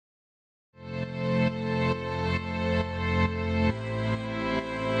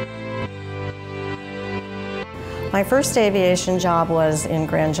My first aviation job was in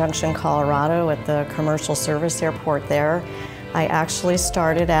Grand Junction, Colorado at the commercial service airport there. I actually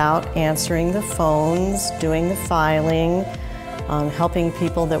started out answering the phones, doing the filing, helping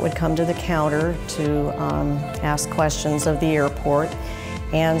people that would come to the counter to ask questions of the airport.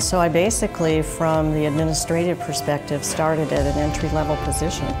 And so I basically, from the administrative perspective, started at an entry-level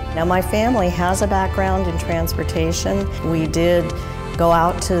position. Now my family has a background in transportation. We did go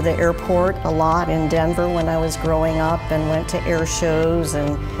out to the airport a lot in Denver when I was growing up and went to air shows.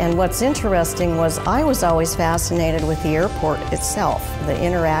 And what's interesting was I was always fascinated with the airport itself, the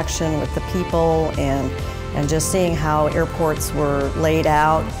interaction with the people and just seeing how airports were laid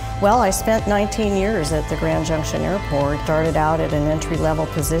out. Well, I spent 19 years at the Grand Junction Airport. Started out at an entry-level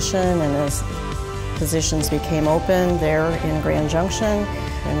position, and as positions became open there in Grand Junction,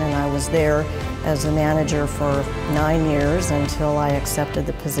 and then I was there as a manager for 9 years until I accepted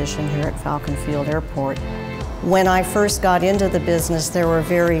the position here at Falcon Field Airport. When I first got into the business, there were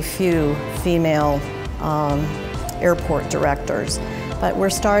very few female airport directors, but we're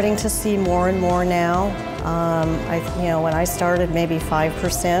starting to see more and more now. When I started, maybe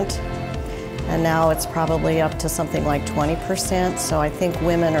 5%, and now it's probably up to something like 20%. So I think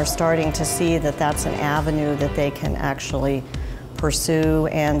women are starting to see that that's an avenue that they can actually pursue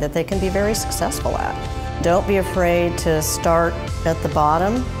and that they can be very successful at. Don't be afraid to start at the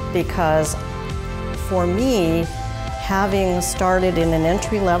bottom, because for me, having started in an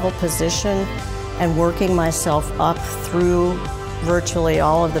entry-level position and working myself up through virtually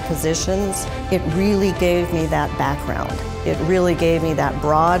all of the positions, it really gave me that background. It really gave me that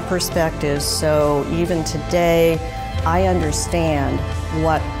broad perspective, so even today, I understand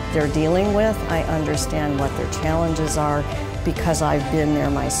what they're dealing with, I understand what their challenges are, because I've been there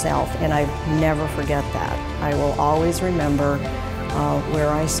myself, and I never forget that. I will always remember where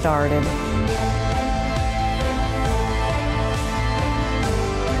I started.